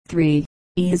3.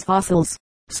 These fossils,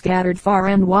 scattered far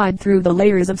and wide through the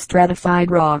layers of stratified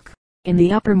rock. In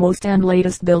the uppermost and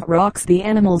latest built rocks the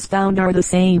animals found are the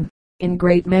same, in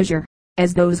great measure,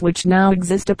 as those which now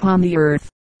exist upon the earth.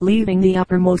 Leaving the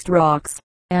uppermost rocks,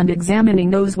 and examining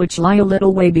those which lie a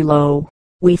little way below,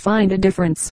 we find a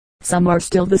difference. Some are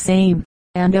still the same,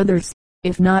 and others,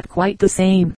 if not quite the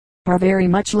same, are very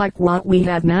much like what we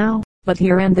have now, but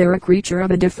here and there a creature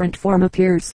of a different form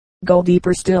appears. Go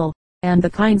deeper still, and the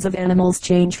kinds of animals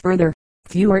change further.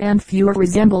 Fewer and fewer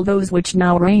resemble those which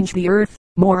now range the earth,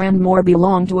 more and more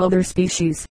belong to other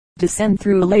species. Descend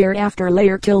through layer after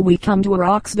layer till we come to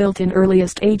rocks built in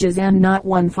earliest ages, and not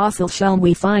one fossil shall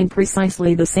we find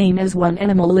precisely the same as one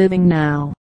animal living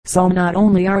now. So not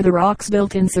only are the rocks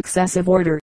built in successive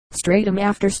order, stratum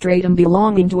after stratum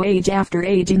belonging to age after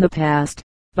age in the past,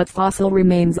 but fossil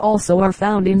remains also are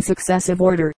found in successive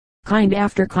order, kind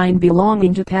after kind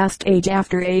belonging to past age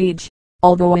after age.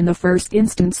 Although in the first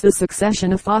instance the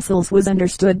succession of fossils was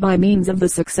understood by means of the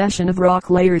succession of rock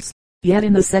layers, yet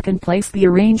in the second place the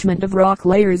arrangement of rock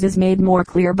layers is made more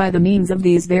clear by the means of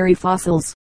these very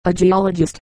fossils. A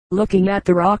geologist, looking at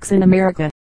the rocks in America,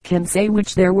 can say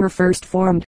which there were first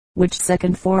formed, which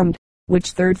second formed,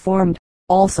 which third formed.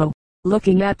 Also,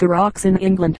 looking at the rocks in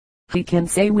England, he can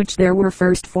say which there were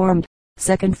first formed,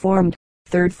 second formed,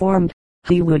 third formed.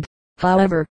 He would,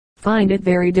 however, find it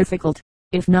very difficult,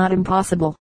 if not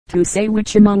impossible, to say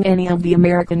which among any of the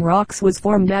American rocks was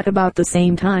formed at about the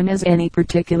same time as any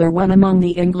particular one among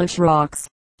the English rocks,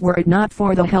 were it not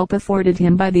for the help afforded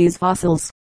him by these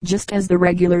fossils. Just as the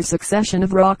regular succession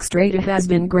of rock strata has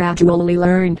been gradually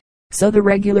learned, so the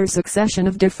regular succession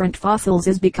of different fossils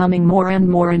is becoming more and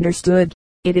more understood.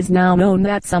 It is now known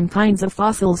that some kinds of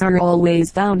fossils are always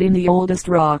found in the oldest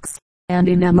rocks, and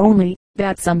in them only;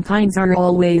 that some kinds are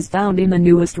always found in the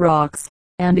newest rocks,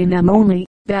 and in them only;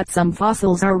 that some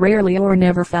fossils are rarely or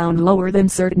never found lower than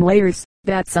certain layers;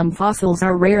 that some fossils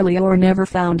are rarely or never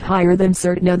found higher than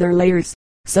certain other layers.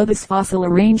 So this fossil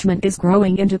arrangement is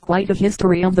growing into quite a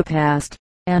history of the past,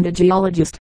 and a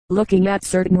geologist, looking at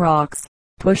certain rocks,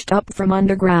 pushed up from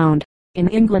underground, in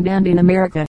England and in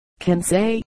America, can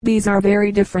say, these are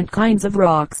very different kinds of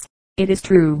rocks. It is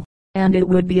true, and it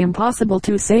would be impossible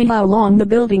to say how long the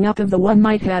building up of the one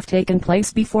might have taken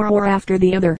place before or after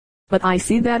the other. But I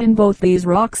see that in both these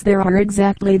rocks there are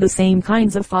exactly the same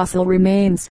kinds of fossil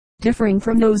remains, differing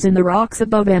from those in the rocks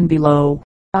above and below.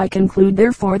 I conclude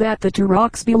therefore that the two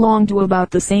rocks belong to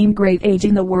about the same great age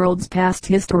in the world's past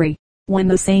history, when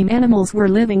the same animals were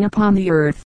living upon the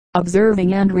earth.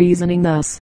 Observing and reasoning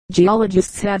thus,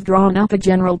 geologists have drawn up a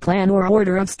general plan or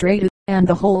order of strata, and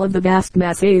the whole of the vast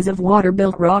masses of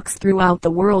water-built rocks throughout the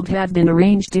world have been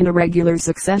arranged in a regular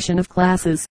succession of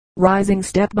classes, rising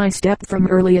step by step from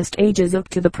earliest ages up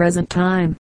to the present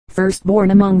time. First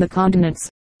born among the continents,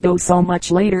 though so much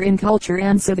later in culture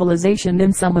and civilization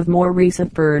than some of more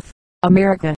recent birth,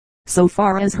 America, so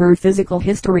far as her physical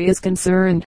history is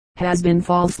concerned, has been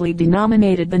falsely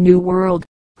denominated the New World.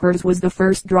 Hers was the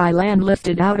first dry land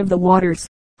lifted out of the waters.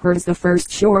 Hers the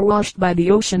first shore washed by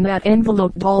the ocean that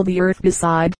enveloped all the earth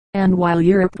beside, and while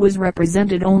Europe was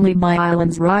represented only by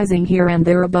islands rising here and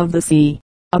there above the sea,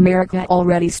 America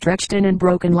already stretched an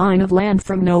unbroken line of land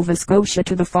from Nova Scotia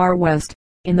to the far west.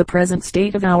 In the present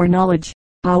state of our knowledge,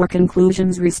 our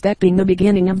conclusions respecting the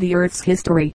beginning of the earth's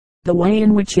history, the way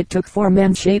in which it took form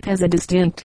and shape as a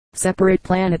distinct, separate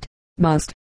planet,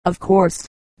 must, of course,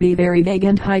 be very vague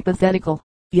and hypothetical.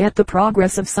 Yet the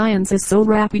progress of science is so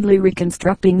rapidly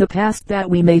reconstructing the past that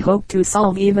we may hope to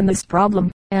solve even this problem,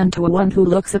 and to one who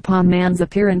looks upon man's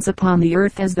appearance upon the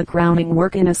earth as the crowning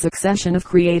work in a succession of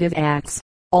creative acts,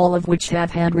 all of which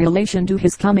have had relation to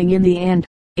his coming in the end,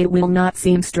 it will not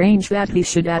seem strange that he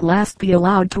should at last be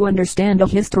allowed to understand a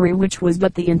history which was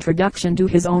but the introduction to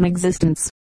his own existence.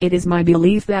 It is my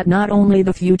belief that not only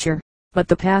the future, but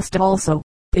the past also,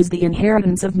 is the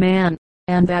inheritance of man,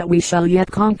 and that we shall yet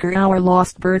conquer our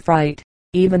lost birthright.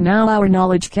 Even now our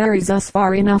knowledge carries us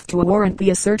far enough to warrant the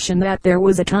assertion that there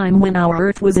was a time when our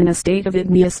earth was in a state of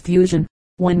igneous fusion,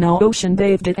 when no ocean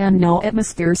bathed it and no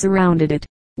atmosphere surrounded it,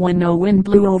 when no wind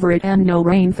blew over it and no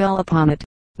rain fell upon it,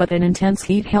 but an intense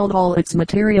heat held all its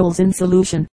materials in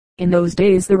solution. In those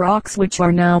days the rocks which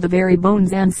are now the very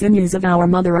bones and sinews of our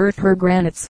Mother Earth, her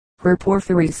granites, her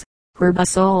porphyries, her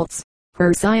basalts,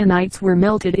 her syenites, were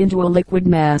melted into a liquid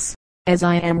mass. As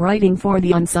I am writing for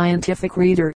the unscientific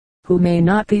reader, who may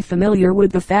not be familiar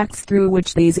with the facts through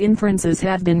which these inferences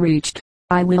have been reached,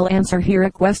 I will answer here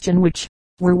a question which,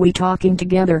 were we talking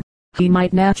together, he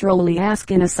might naturally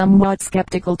ask in a somewhat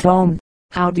skeptical tone.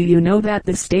 How do you know that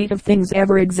this state of things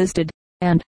ever existed?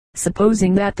 And,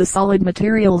 Supposing that the solid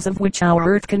materials of which our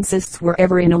earth consists were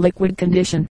ever in a liquid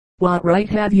condition, what right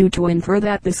have you to infer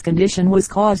that this condition was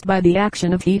caused by the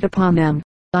action of heat upon them?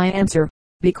 I answer,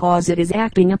 because it is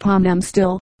acting upon them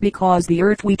still, because the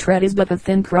earth we tread is but a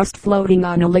thin crust floating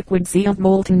on a liquid sea of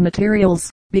molten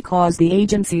materials, because the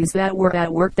agencies that were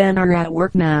at work then are at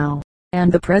work now,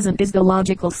 and the present is the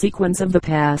logical sequence of the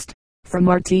past. From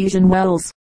artesian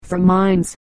wells, from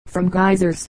mines, from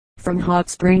geysers, from hot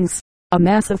springs, a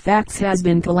mass of facts has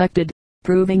been collected,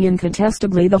 proving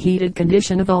incontestably the heated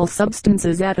condition of all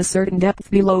substances at a certain depth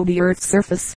below the earth's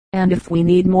surface, and if we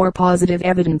need more positive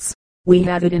evidence, we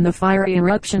have it in the fiery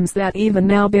eruptions that even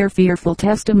now bear fearful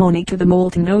testimony to the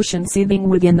molten ocean seething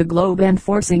within the globe and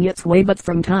forcing its way but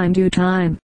from time to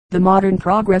time. The modern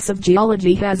progress of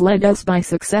geology has led us by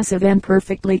successive and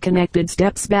perfectly connected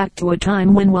steps back to a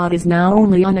time when what is now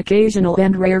only an occasional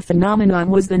and rare phenomenon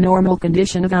was the normal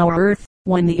condition of our earth,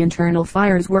 when the internal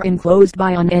fires were enclosed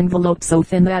by an envelope so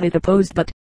thin that it opposed but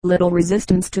little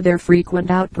resistance to their frequent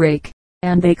outbreak,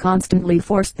 and they constantly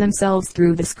forced themselves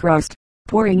through this crust,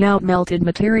 pouring out melted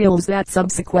materials that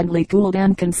subsequently cooled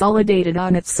and consolidated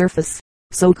on its surface.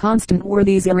 So constant were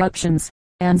these eruptions,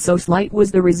 and so slight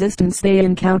was the resistance they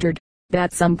encountered,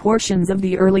 that some portions of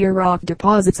the earlier rock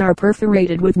deposits are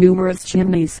perforated with numerous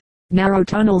chimneys, narrow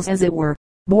tunnels as it were,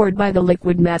 bored by the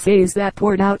liquid masses that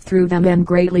poured out through them and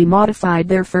greatly modified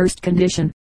their first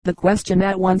condition. The question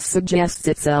at once suggests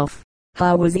itself,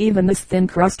 how was even this thin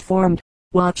crust formed?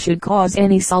 What should cause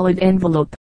any solid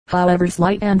envelope, however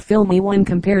slight and filmy when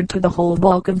compared to the whole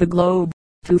bulk of the globe,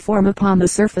 to form upon the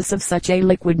surface of such a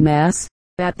liquid mass?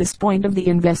 At this point of the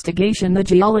investigation the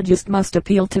geologist must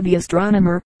appeal to the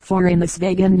astronomer, for in this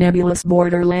vague and nebulous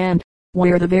borderland,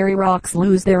 where the very rocks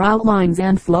lose their outlines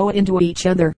and flow into each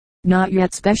other, not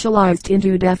yet specialized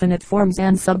into definite forms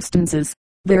and substances,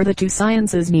 there the two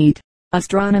sciences meet.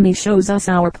 Astronomy shows us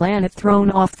our planet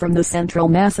thrown off from the central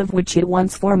mass of which it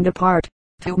once formed a part,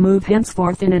 to move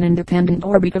henceforth in an independent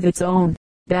orbit of its own.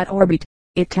 That orbit,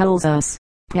 it tells us,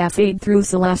 passed through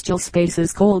celestial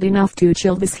spaces cold enough to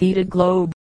chill this heated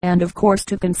globe, and of course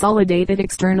to consolidate it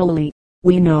externally.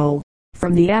 We know,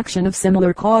 from the action of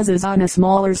similar causes on a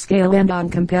smaller scale and on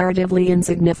comparatively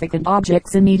insignificant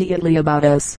objects immediately about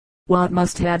us, what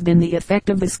must have been the effect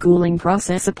of this cooling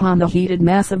process upon the heated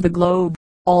mass of the globe.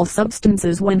 All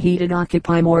substances when heated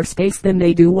occupy more space than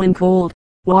they do when cold.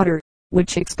 Water,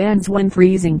 which expands when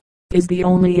freezing, is the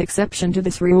only exception to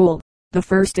this rule. The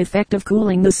first effect of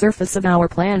cooling the surface of our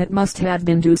planet must have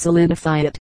been to solidify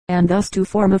it, and thus to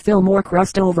form a film or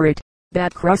crust over it.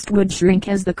 That crust would shrink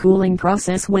as the cooling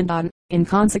process went on. In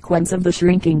consequence of the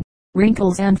shrinking,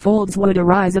 wrinkles and folds would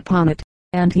arise upon it,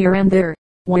 and here and there,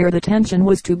 where the tension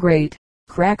was too great,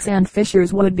 cracks and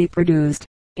fissures would be produced.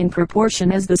 In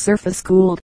proportion as the surface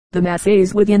cooled, the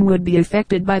masses within would be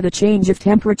affected by the change of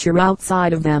temperature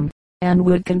outside of them, and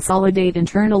would consolidate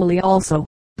internally also,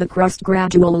 the crust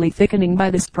gradually thickening by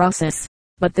this process.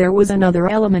 But there was another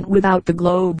element without the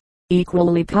globe,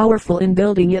 equally powerful in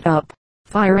building it up.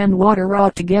 Fire and water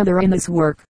wrought together in this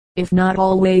work, if not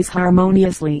always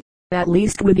harmoniously, at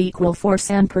least with equal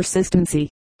force and persistency.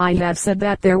 I have said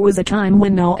that there was a time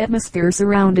when no atmosphere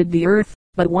surrounded the earth,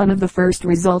 but one of the first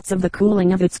results of the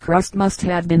cooling of its crust must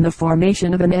have been the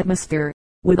formation of an atmosphere,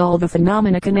 with all the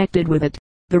phenomena connected with it,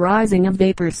 the rising of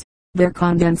vapors, their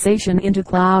condensation into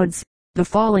clouds, the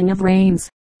falling of rains,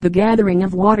 the gathering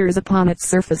of waters upon its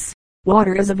surface.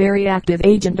 Water is a very active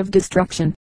agent of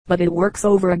destruction, but it works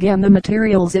over again the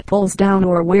materials it pulls down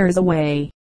or wears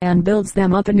away, and builds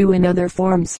them up anew in other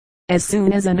forms. As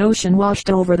soon as an ocean washed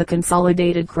over the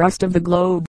consolidated crust of the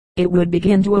globe, it would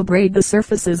begin to abrade the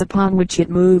surfaces upon which it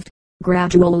moved,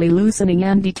 gradually loosening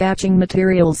and detaching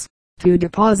materials, to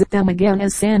deposit them again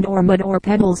as sand or mud or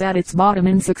pebbles at its bottom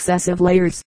in successive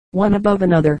layers, one above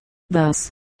another. Thus,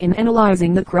 in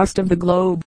analyzing the crust of the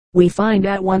globe, we find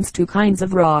at once two kinds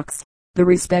of rocks, the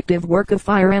respective work of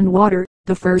fire and water,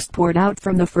 the first poured out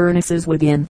from the furnaces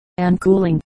within, and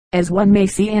cooling, as one may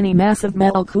see any mass of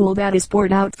metal cool that is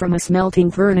poured out from a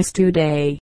smelting furnace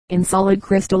today, in solid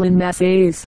crystalline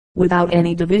masses, without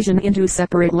any division into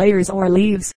separate layers or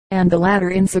leaves, and the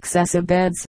latter in successive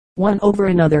beds, one over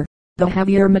another, the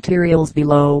heavier materials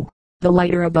below, the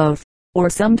lighter above, or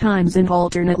sometimes in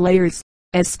alternate layers,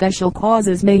 as special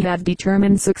causes may have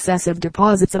determined successive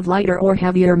deposits of lighter or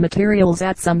heavier materials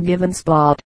at some given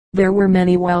spot. There were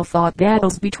many well-fought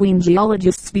battles between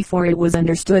geologists before it was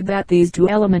understood that these two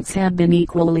elements had been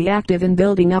equally active in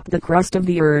building up the crust of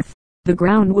the earth. The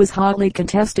ground was hotly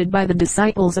contested by the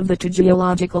disciples of the two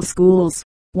geological schools,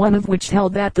 one of which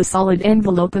held that the solid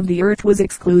envelope of the earth was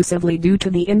exclusively due to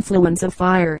the influence of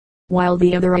fire, while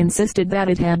the other insisted that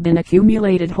it had been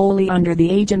accumulated wholly under the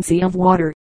agency of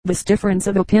water. This difference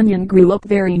of opinion grew up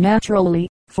very naturally,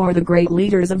 for the great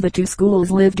leaders of the two schools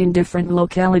lived in different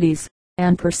localities,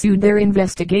 and pursued their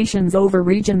investigations over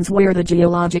regions where the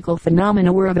geological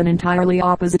phenomena were of an entirely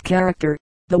opposite character,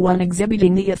 the one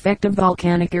exhibiting the effect of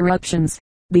volcanic eruptions,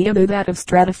 the other that of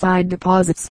stratified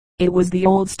deposits. It was the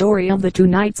old story of the two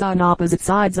knights on opposite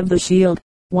sides of the shield,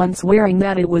 one swearing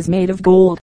that it was made of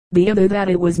gold, the other that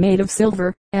it was made of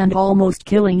silver, and almost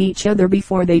killing each other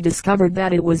before they discovered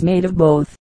that it was made of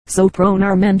both. So prone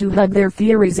are men to hug their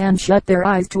theories and shut their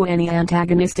eyes to any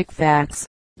antagonistic facts,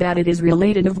 that it is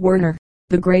related of Werner,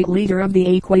 the great leader of the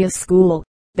aqueous school,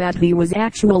 that he was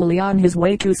actually on his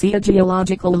way to see a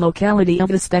geological locality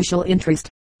of especial interest,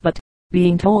 but,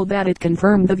 being told that it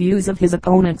confirmed the views of his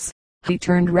opponents, he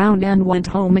turned round and went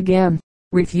home again,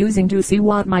 refusing to see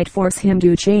what might force him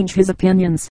to change his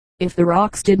opinions. If the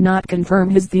rocks did not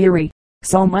confirm his theory,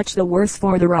 so much the worse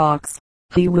for the rocks.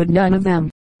 He would none of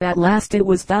them. At last it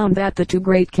was found that the two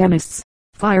great chemists,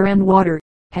 fire and water,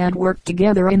 had worked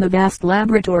together in the vast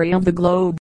laboratory of the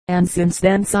globe, and since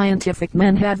then scientific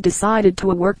men had decided to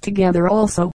work together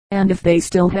also, and if they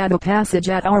still had a passage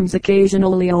at arms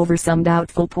occasionally over some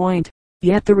doubtful point,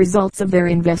 yet the results of their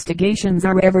investigations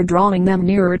are ever drawing them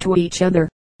nearer to each other,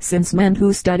 since men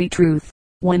who study truth,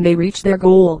 when they reach their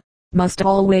goal, must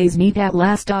always meet at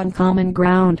last on common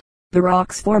ground. The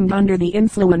rocks formed under the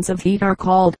influence of heat are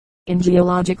called, in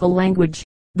geological language,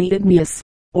 the igneous,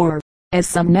 or, as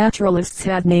some naturalists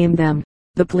had named them,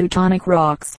 the plutonic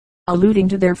rocks, alluding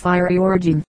to their fiery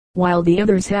origin, while the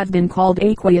others had been called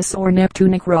aqueous or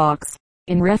neptunic rocks,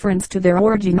 in reference to their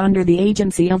origin under the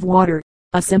agency of water.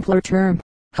 A simpler term,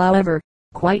 however,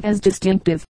 quite as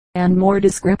distinctive, and more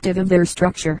descriptive of their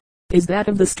structure, is that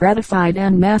of the stratified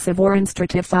and massive or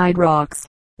unstratified rocks.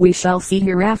 We shall see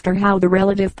hereafter how the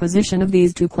relative position of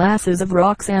these two classes of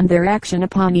rocks and their action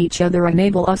upon each other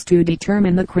enable us to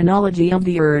determine the chronology of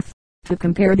the earth, to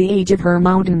compare the age of her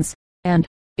mountains, and,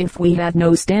 if we had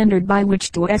no standard by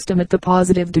which to estimate the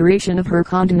positive duration of her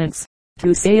continents,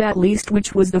 to say at least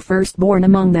which was the first born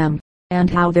among them, and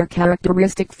how their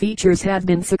characteristic features had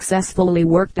been successfully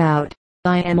worked out.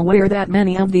 I am aware that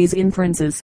many of these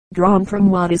inferences, drawn from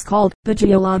what is called the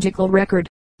geological record,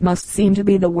 must seem to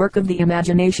be the work of the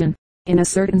imagination. In a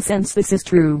certain sense this is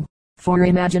true, for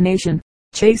imagination,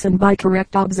 chastened by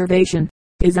correct observation,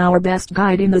 is our best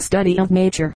guide in the study of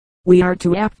nature. We are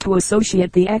too apt to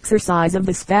associate the exercise of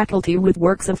this faculty with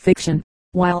works of fiction,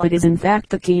 while it is in fact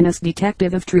the keenest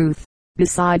detective of truth.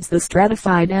 Besides the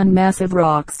stratified and massive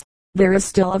rocks, there is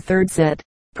still a third set,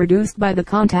 produced by the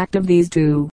contact of these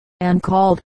two, and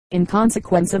called, in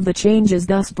consequence of the changes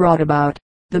thus brought about,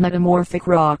 the metamorphic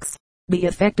rocks. The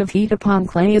effect of heat upon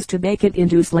clay is to bake it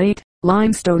into slate.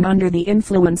 Limestone under the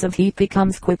influence of heat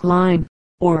becomes quicklime,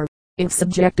 or, if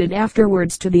subjected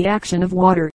afterwards to the action of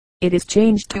water, it is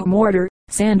changed to mortar.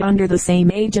 Sand under the same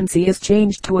agency is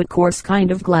changed to a coarse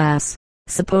kind of glass.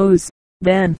 Suppose,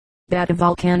 then, that a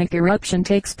volcanic eruption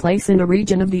takes place in a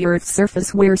region of the earth's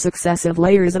surface where successive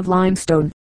layers of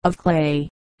limestone, of clay,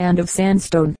 and of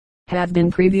sandstone, had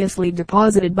been previously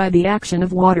deposited by the action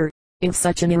of water. If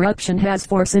such an eruption has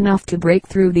force enough to break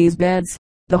through these beds,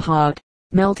 the hot,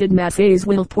 melted masses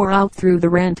will pour out through the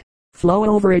rent, flow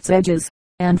over its edges,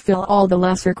 and fill all the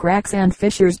lesser cracks and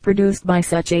fissures produced by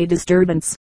such a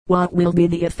disturbance. What will be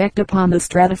the effect upon the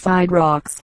stratified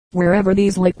rocks, wherever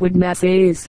these liquid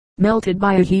masses, melted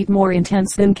by a heat more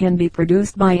intense than can be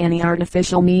produced by any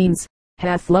artificial means,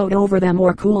 have flowed over them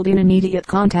or cooled in immediate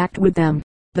contact with them?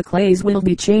 The clays will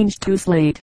be changed to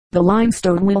slate. The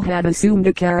limestone will have assumed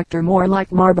a character more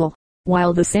like marble,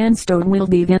 while the sandstone will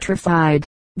be vitrified.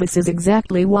 This is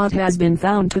exactly what has been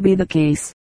found to be the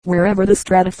case, wherever the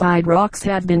stratified rocks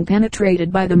have been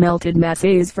penetrated by the melted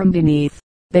masses from beneath.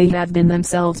 They have been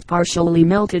themselves partially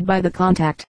melted by the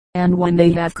contact, and when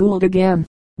they have cooled again,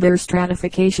 their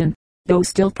stratification, though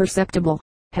still perceptible,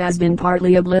 has been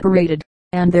partly obliterated,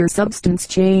 and their substance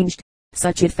changed.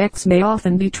 Such effects may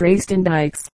often be traced in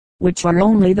dikes, which are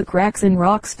only the cracks in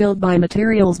rocks filled by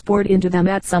materials poured into them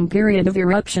at some period of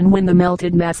eruption when the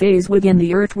melted masses within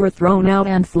the earth were thrown out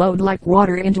and flowed like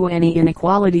water into any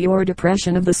inequality or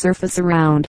depression of the surface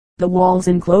around. The walls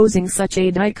enclosing such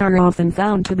a dike are often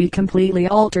found to be completely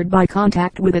altered by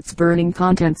contact with its burning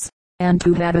contents, and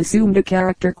to have assumed a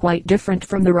character quite different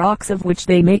from the rocks of which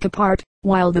they make a part,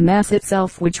 while the mass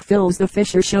itself which fills the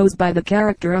fissure shows by the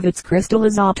character of its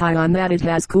crystallization that it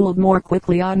has cooled more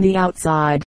quickly on the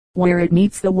outside, where it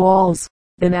meets the walls,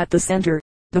 than at the center.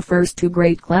 The first two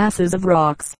great classes of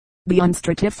rocks, the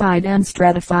unstratified and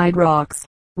stratified rocks,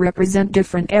 represent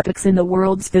different epochs in the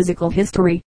world's physical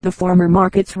history. The former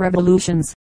mark its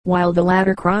revolutions, while the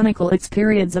latter chronicle its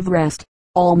periods of rest.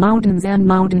 All mountains and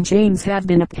mountain chains have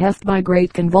been upheaved by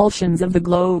great convulsions of the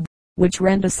globe, which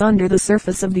rent asunder the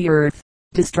surface of the earth,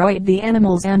 destroyed the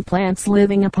animals and plants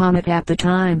living upon it at the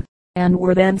time, and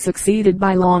were then succeeded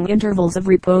by long intervals of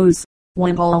repose,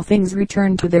 when all things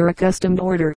returned to their accustomed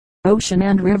order. Ocean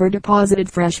and river deposited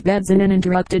fresh beds in an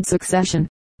interrupted succession.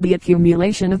 The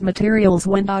accumulation of materials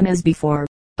went on as before.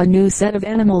 A new set of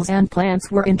animals and plants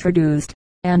were introduced,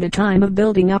 and a time of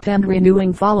building up and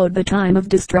renewing followed the time of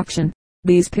destruction.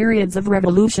 These periods of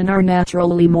revolution are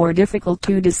naturally more difficult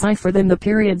to decipher than the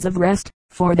periods of rest,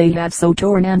 for they have so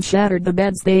torn and shattered the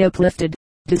beds they uplifted,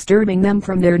 disturbing them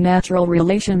from their natural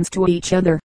relations to each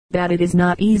other, that it is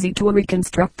not easy to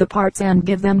reconstruct the parts and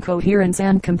give them coherence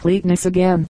and completeness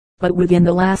again. But within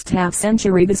the last half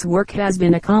century this work has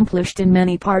been accomplished in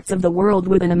many parts of the world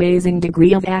with an amazing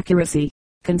degree of accuracy,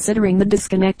 considering the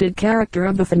disconnected character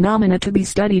of the phenomena to be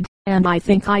studied, and I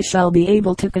think I shall be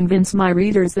able to convince my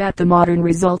readers that the modern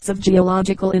results of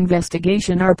geological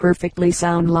investigation are perfectly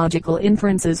sound logical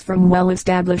inferences from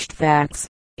well-established facts.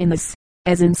 In this,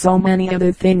 as in so many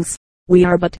other things, we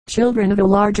are but children of a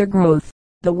larger growth.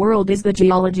 The world is the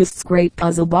geologist's great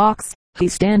puzzle box. He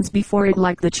stands before it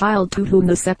like the child to whom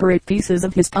the separate pieces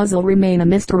of his puzzle remain a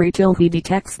mystery till he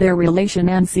detects their relation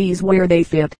and sees where they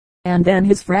fit, and then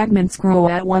his fragments grow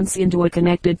at once into a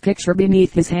connected picture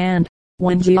beneath his hand.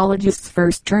 When geologists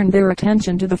first turned their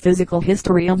attention to the physical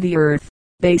history of the earth,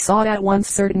 they saw at once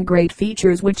certain great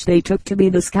features which they took to be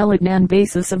the skeleton and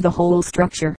basis of the whole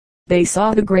structure. They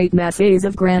saw the great masses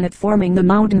of granite forming the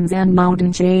mountains and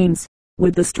mountain chains,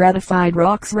 with the stratified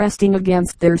rocks resting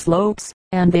against their slopes,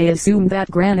 and they assumed that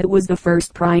granite was the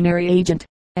first primary agent,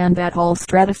 and that all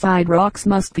stratified rocks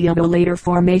must be of a later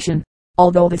formation,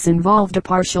 although this involved a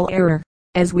partial error,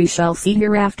 as we shall see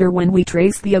hereafter when we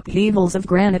trace the upheavals of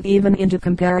granite even into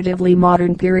comparatively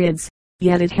modern periods.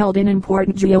 Yet it held an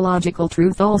important geological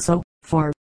truth also,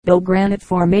 for, though granite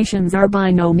formations are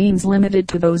by no means limited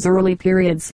to those early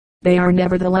periods, they are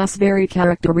nevertheless very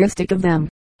characteristic of them,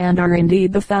 and are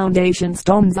indeed the foundation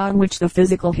stones on which the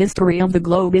physical history of the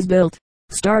globe is built.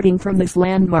 Starting from this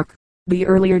landmark, the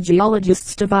earlier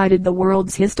geologists divided the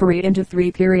world's history into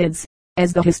three periods,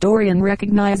 as the historian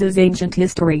recognizes ancient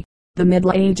history, the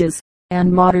Middle Ages,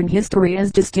 and modern history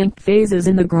as distinct phases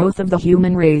in the growth of the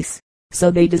human race.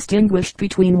 So they distinguished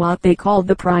between what they called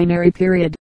the primary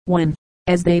period, when,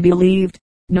 as they believed,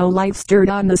 no life stirred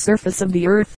on the surface of the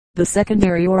earth; the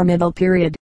secondary or middle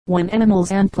period, when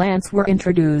animals and plants were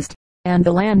introduced, and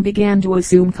the land began to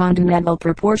assume continental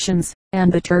proportions;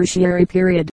 and the tertiary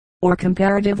period, or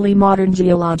comparatively modern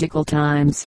geological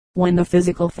times, when the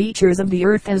physical features of the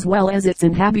earth as well as its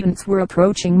inhabitants were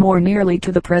approaching more nearly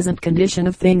to the present condition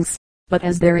of things. But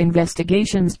as their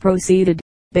investigations proceeded,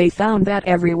 they found that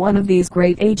every one of these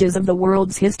great ages of the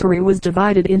world's history was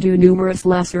divided into numerous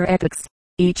lesser epochs,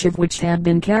 each of which had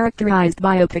been characterized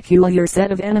by a peculiar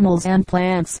set of animals and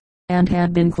plants, and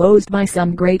had been closed by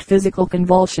some great physical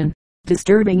convulsion,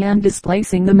 disturbing and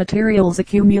displacing the materials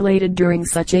accumulated during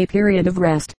such a period of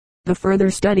rest. The further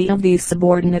study of these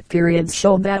subordinate periods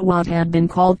showed that what had been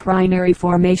called primary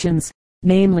formations,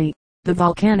 namely, the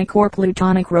volcanic or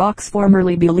plutonic rocks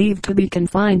formerly believed to be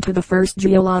confined to the first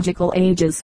geological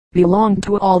ages, belonged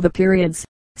to all the periods,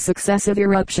 successive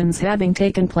eruptions having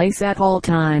taken place at all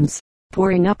times,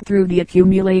 pouring up through the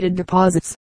accumulated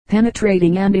deposits,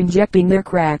 penetrating and injecting their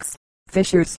cracks,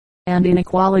 fissures, and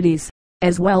inequalities,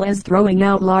 as well as throwing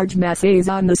out large masses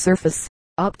on the surface.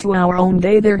 Up to our own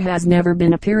day there has never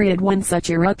been a period when such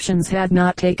eruptions had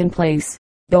not taken place,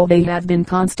 though they have been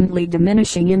constantly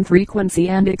diminishing in frequency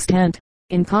and extent.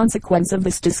 In consequence of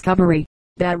this discovery,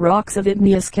 that rocks of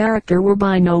igneous character were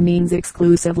by no means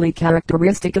exclusively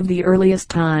characteristic of the earliest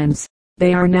times.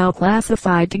 They are now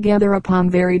classified together upon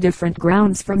very different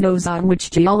grounds from those on which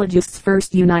geologists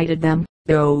first united them,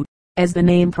 though, as the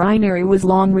name primary was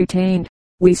long retained,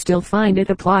 we still find it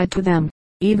applied to them,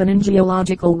 even in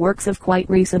geological works of quite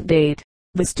recent date.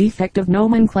 This defect of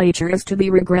nomenclature is to be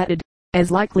regretted,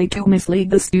 as likely to mislead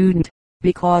the student,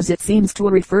 because it seems to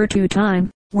refer to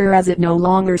time, whereas it no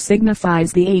longer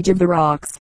signifies the age of the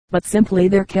rocks, but simply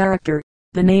their character.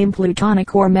 The name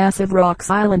plutonic or massive rocks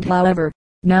island, however,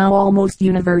 now almost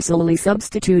universally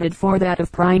substituted for that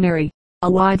of primary.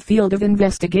 A wide field of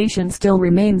investigation still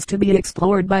remains to be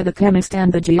explored by the chemist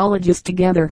and the geologist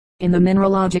together, in the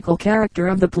mineralogical character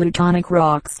of the plutonic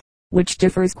rocks, which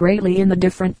differs greatly in the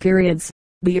different periods.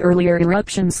 The earlier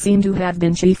eruptions seem to have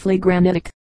been chiefly granitic,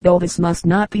 though this must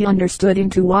not be understood in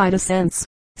too wide a sense,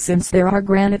 since there are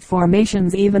granite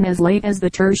formations even as late as the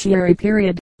tertiary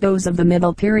period. Those of the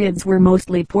middle periods were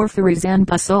mostly porphyries and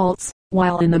basalts,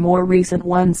 while in the more recent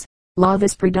ones,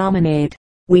 lavas predominate.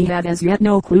 We have as yet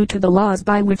no clue to the laws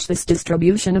by which this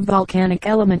distribution of volcanic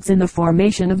elements in the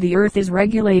formation of the earth is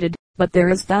regulated, but there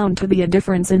is found to be a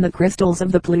difference in the crystals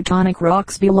of the plutonic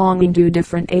rocks belonging to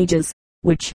different ages,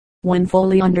 which, when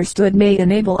fully understood, may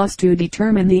enable us to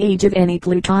determine the age of any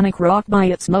plutonic rock by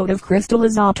its mode of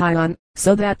crystallization,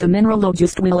 so that the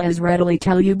mineralogist will as readily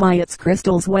tell you by its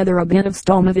crystals whether a bit of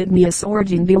stone of igneous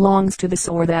origin belongs to this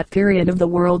or that period of the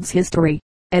world's history,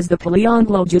 as the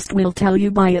paleontologist will tell you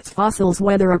by its fossils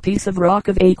whether a piece of rock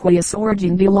of aqueous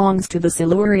origin belongs to the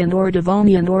Silurian or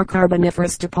Devonian or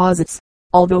Carboniferous deposits.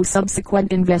 Although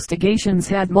subsequent investigations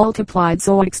had multiplied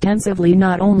so extensively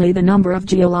not only the number of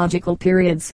geological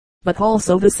periods, but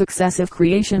also the successive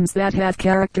creations that have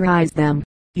characterized them,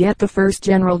 yet the first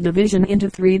general division into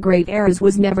three great eras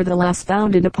was nevertheless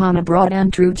founded upon a broad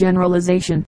and true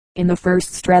generalization. In the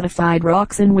first stratified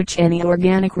rocks in which any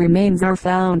organic remains are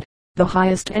found, the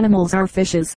highest animals are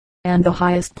fishes, and the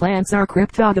highest plants are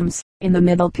cryptogams. In the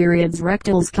middle periods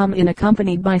reptiles come in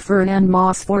accompanied by fern and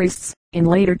moss forests. In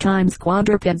later times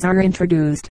quadrupeds are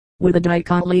introduced, with a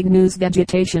dicotyledonous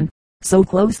vegetation. So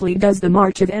closely does the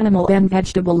march of animal and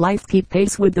vegetable life keep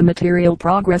pace with the material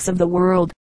progress of the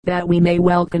world, that we may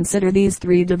well consider these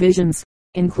three divisions,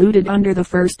 included under the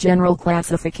first general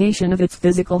classification of its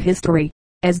physical history,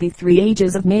 as the three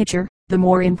ages of nature. The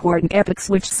more important epochs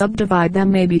which subdivide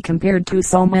them may be compared to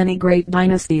so many great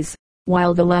dynasties,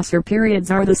 while the lesser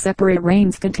periods are the separate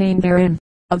reigns contained therein.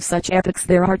 Of such epochs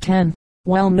there are 10,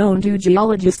 well known to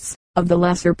geologists. Of the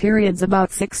lesser periods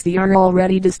about 60 are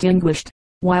already distinguished,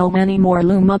 while many more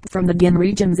loom up from the dim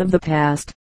regions of the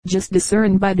past, just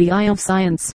discerned by the eye of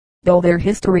science, though their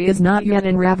history is not yet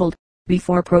unraveled.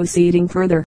 Before proceeding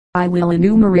further, I will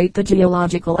enumerate the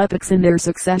geological epochs in their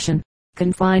succession,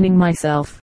 confining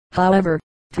myself, however,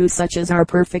 to such as are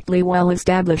perfectly well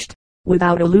established,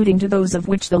 without alluding to those of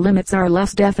which the limits are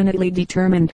less definitely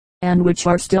determined, and which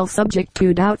are still subject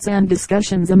to doubts and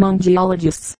discussions among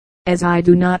geologists, as I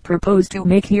do not propose to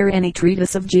make here any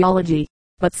treatise of geology,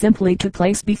 but simply to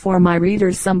place before my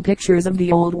readers some pictures of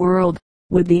the old world,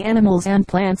 with the animals and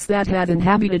plants that had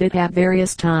inhabited it at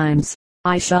various times.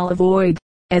 I shall avoid,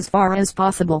 as far as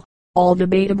possible, all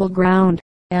debatable ground,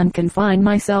 and confine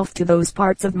myself to those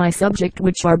parts of my subject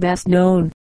which are best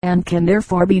known, and can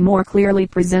therefore be more clearly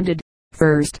presented.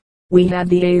 First, we have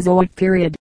the Azoic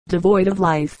period, devoid of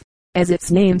life, as its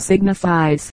name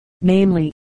signifies,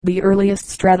 namely, the earliest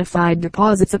stratified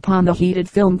deposits upon the heated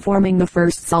film forming the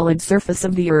first solid surface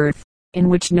of the earth, in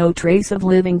which no trace of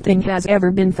living thing has ever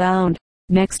been found.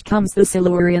 Next comes the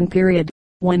Silurian period,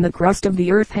 when the crust of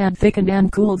the earth had thickened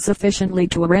and cooled sufficiently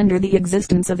to render the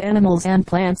existence of animals and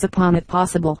plants upon it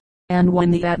possible, and when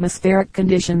the atmospheric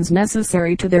conditions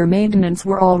necessary to their maintenance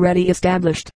were already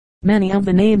established. Many of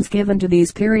the names given to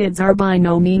these periods are by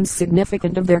no means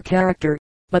significant of their character,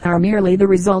 but are merely the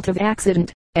result of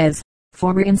accident, as,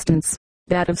 for instance,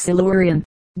 that of Silurian,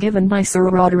 given by Sir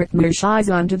Roderick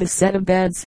Murchison to the set of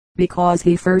beds, because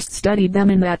he first studied them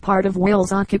in that part of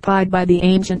Wales occupied by the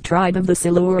ancient tribe of the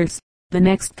Silures. The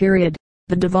next period,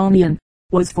 the Devonian,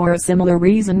 was for a similar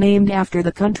reason named after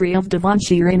the country of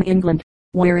Devonshire in England,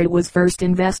 where it was first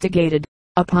investigated.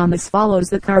 Upon this follows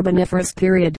the Carboniferous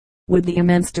period, with the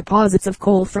immense deposits of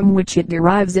coal from which it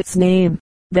derives its name.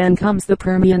 Then comes the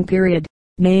Permian period,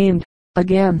 named,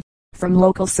 again, from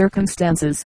local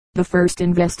circumstances, the first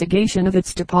investigation of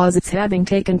its deposits having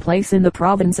taken place in the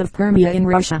province of Permia in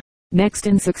Russia. Next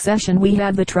in succession we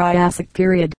have the Triassic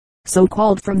period, so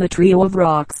called from the trio of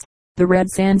rocks, the red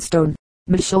sandstone,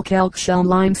 Michel calcshell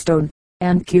limestone,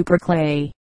 and Cooper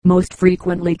clay, most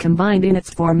frequently combined in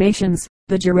its formations.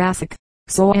 The Jurassic,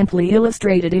 so amply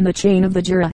illustrated in the chain of the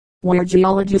Jura, where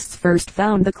geologists first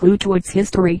found the clue to its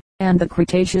history, and the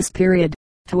Cretaceous period,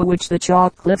 to which the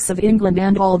chalk cliffs of England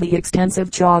and all the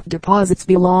extensive chalk deposits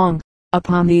belong.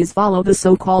 Upon these follow the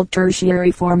so-called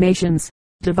tertiary formations,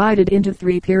 divided into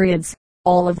three periods,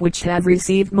 all of which have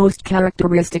received most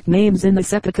characteristic names. In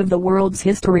this epoch of the world's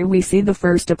history we see the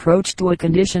first approach to a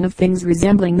condition of things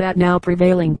resembling that now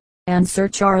prevailing, and Sir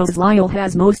Charles Lyell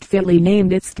has most fitly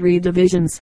named its three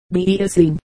divisions, the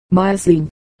Eocene, Miocene,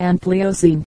 and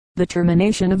Pliocene. The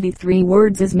termination of the three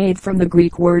words is made from the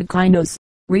Greek word kainos,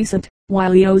 recent,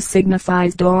 while eos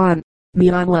signifies dawn,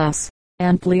 meon less,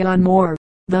 and pleon more.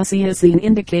 Thus Eocene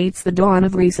indicates the dawn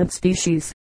of recent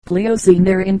species, Pliocene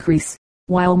their increase,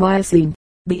 while Miocene,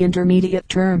 the intermediate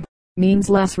term, means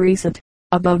less recent.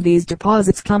 Above these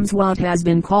deposits comes what has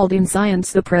been called in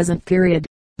science the present period,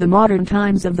 the modern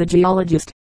times of the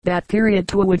geologist, that period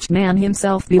to which man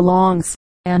himself belongs,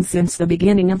 and since the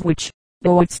beginning of which,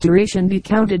 though its duration be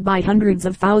counted by hundreds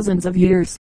of thousands of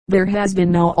years, there has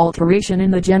been no alteration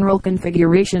in the general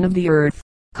configuration of the earth,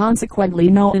 consequently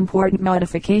no important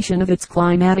modification of its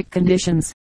climatic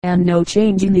conditions, and no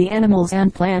change in the animals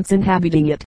and plants inhabiting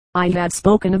it. I had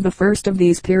spoken of the first of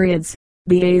these periods,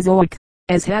 the Azoic,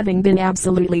 as having been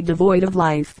absolutely devoid of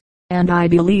life, and I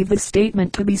believe this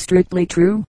statement to be strictly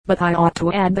true, but I ought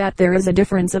to add that there is a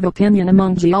difference of opinion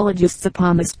among geologists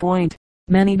upon this point,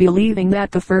 many believing that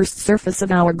the first surface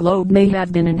of our globe may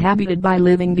have been inhabited by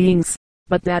living beings,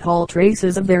 but that all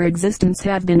traces of their existence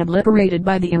have been obliterated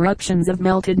by the eruptions of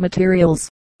melted materials,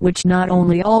 which not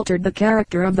only altered the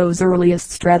character of those earliest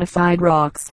stratified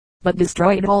rocks, but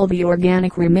destroyed all the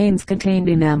organic remains contained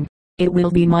in them. It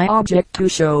will be my object to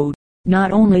show,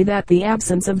 not only that the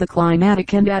absence of the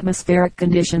climatic and atmospheric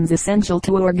conditions essential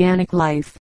to organic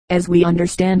life, as we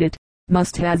understand it,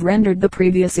 must have rendered the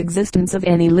previous existence of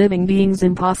any living beings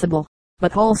impossible,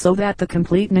 but also that the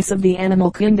completeness of the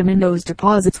animal kingdom in those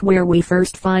deposits where we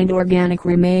first find organic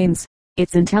remains,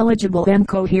 its intelligible and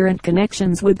coherent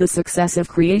connections with the successive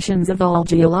creations of all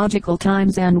geological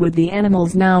times and with the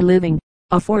animals now living,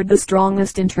 afford the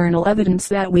strongest internal evidence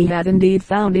that we have indeed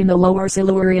found in the lower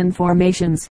Silurian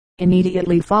formations,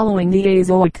 immediately following the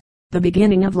Azoic, the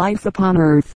beginning of life upon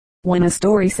earth. When a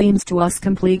story seems to us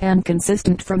complete and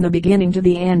consistent from the beginning to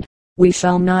the end, we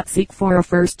shall not seek for a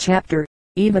first chapter,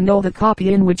 even though the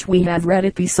copy in which we have read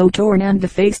it be so torn and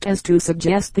defaced as to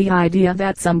suggest the idea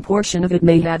that some portion of it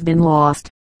may have been lost.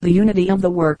 The unity of the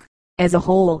work, as a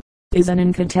whole, is an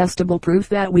incontestable proof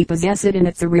that we possess it in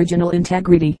its original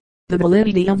integrity. The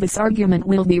validity of this argument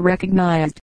will be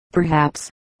recognized,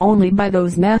 perhaps, only by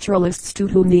those naturalists to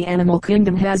whom the animal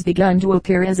kingdom has begun to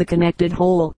appear as a connected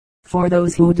whole. For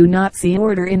those who do not see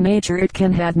order in nature it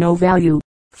can have no value.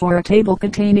 For a table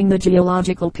containing the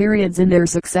geological periods in their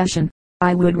succession,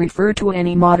 I would refer to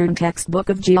any modern textbook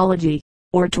of geology,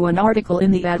 or to an article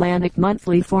in the Atlantic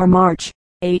Monthly for March,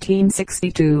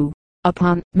 1862,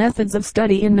 upon Methods of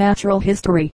Study in Natural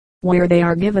History, where they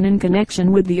are given in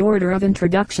connection with the order of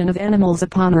introduction of animals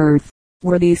upon earth.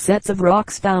 Were these sets of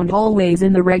rocks found always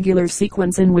in the regular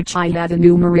sequence in which I have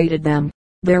enumerated them,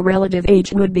 their relative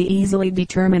age would be easily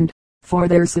determined, for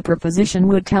their superposition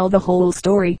would tell the whole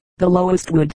story. The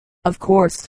lowest would, of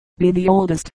course, be the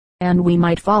oldest, and we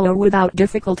might follow without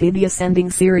difficulty the ascending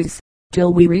series,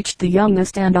 till we reached the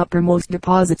youngest and uppermost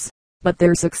deposits. But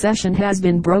their succession has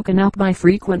been broken up by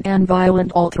frequent and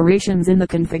violent alterations in the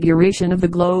configuration of the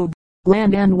globe.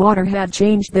 Land and water have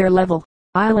changed their level.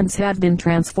 Islands have been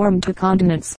transformed to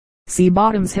continents. Sea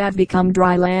bottoms have become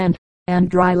dry land, and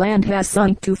dry land has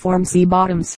sunk to form sea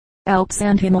bottoms. Alps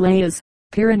and Himalayas,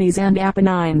 Pyrenees and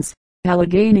Apennines,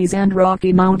 Alleghanies and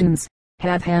Rocky Mountains,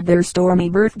 have had their stormy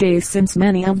birthdays since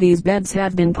many of these beds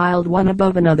have been piled one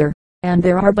above another, and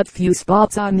there are but few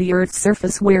spots on the earth's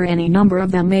surface where any number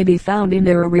of them may be found in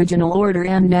their original order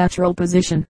and natural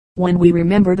position. When we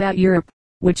remember that Europe,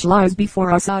 which lies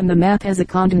before us on the map as a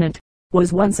continent,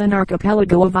 was once an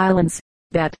archipelago of islands,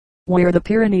 that, where the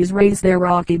Pyrenees raise their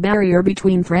rocky barrier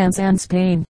between France and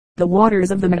Spain, the waters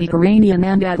of the Mediterranean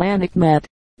and Atlantic met,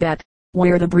 that,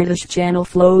 where the British Channel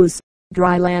flows,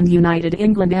 dry land united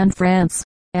England and France,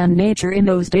 and nature in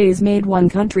those days made one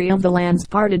country of the lands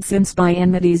parted since by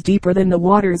enmities deeper than the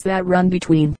waters that run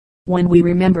between. When we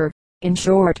remember, in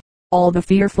short, all the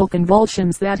fearful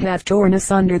convulsions that have torn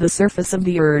asunder the surface of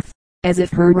the earth, as if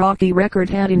her rocky record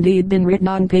had indeed been written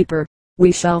on paper,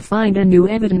 we shall find a new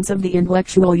evidence of the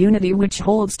intellectual unity which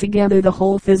holds together the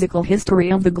whole physical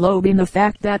history of the globe in the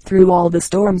fact that through all the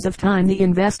storms of time the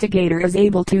investigator is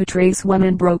able to trace one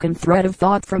unbroken thread of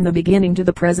thought from the beginning to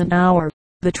the present hour.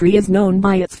 The tree is known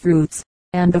by its fruits,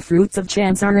 and the fruits of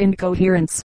chance are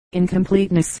incoherence,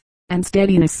 incompleteness, and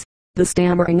steadiness, the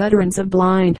stammering utterance of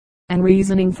blind and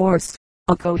reasoning force,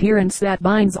 a coherence that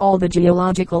binds all the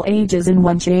geological ages in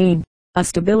one chain, a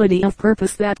stability of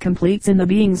purpose that completes in the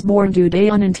beings born today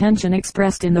an intention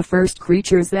expressed in the first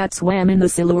creatures that swam in the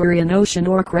Silurian ocean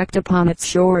or crept upon its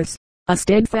shores, a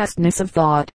steadfastness of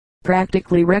thought,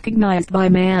 practically recognized by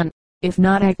man, if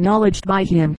not acknowledged by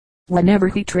him, whenever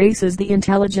he traces the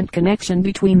intelligent connection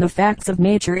between the facts of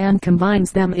nature and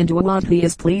combines them into what he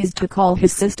is pleased to call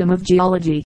his system of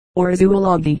geology, or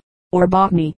zoology, or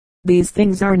botany. These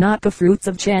things are not the fruits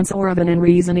of chance or of an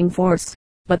unreasoning force,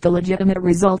 but the legitimate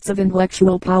results of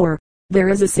intellectual power. There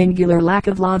is a singular lack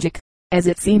of logic, as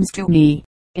it seems to me,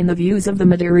 in the views of the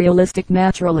materialistic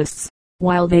naturalists,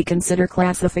 while they consider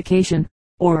classification,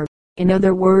 or, in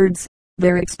other words,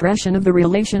 their expression of the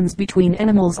relations between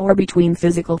animals or between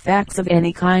physical facts of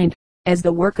any kind, as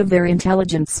the work of their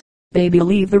intelligence. They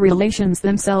believe the relations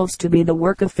themselves to be the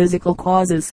work of physical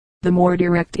causes, the more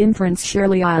direct inference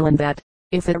Shirley Island that,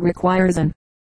 if it requires an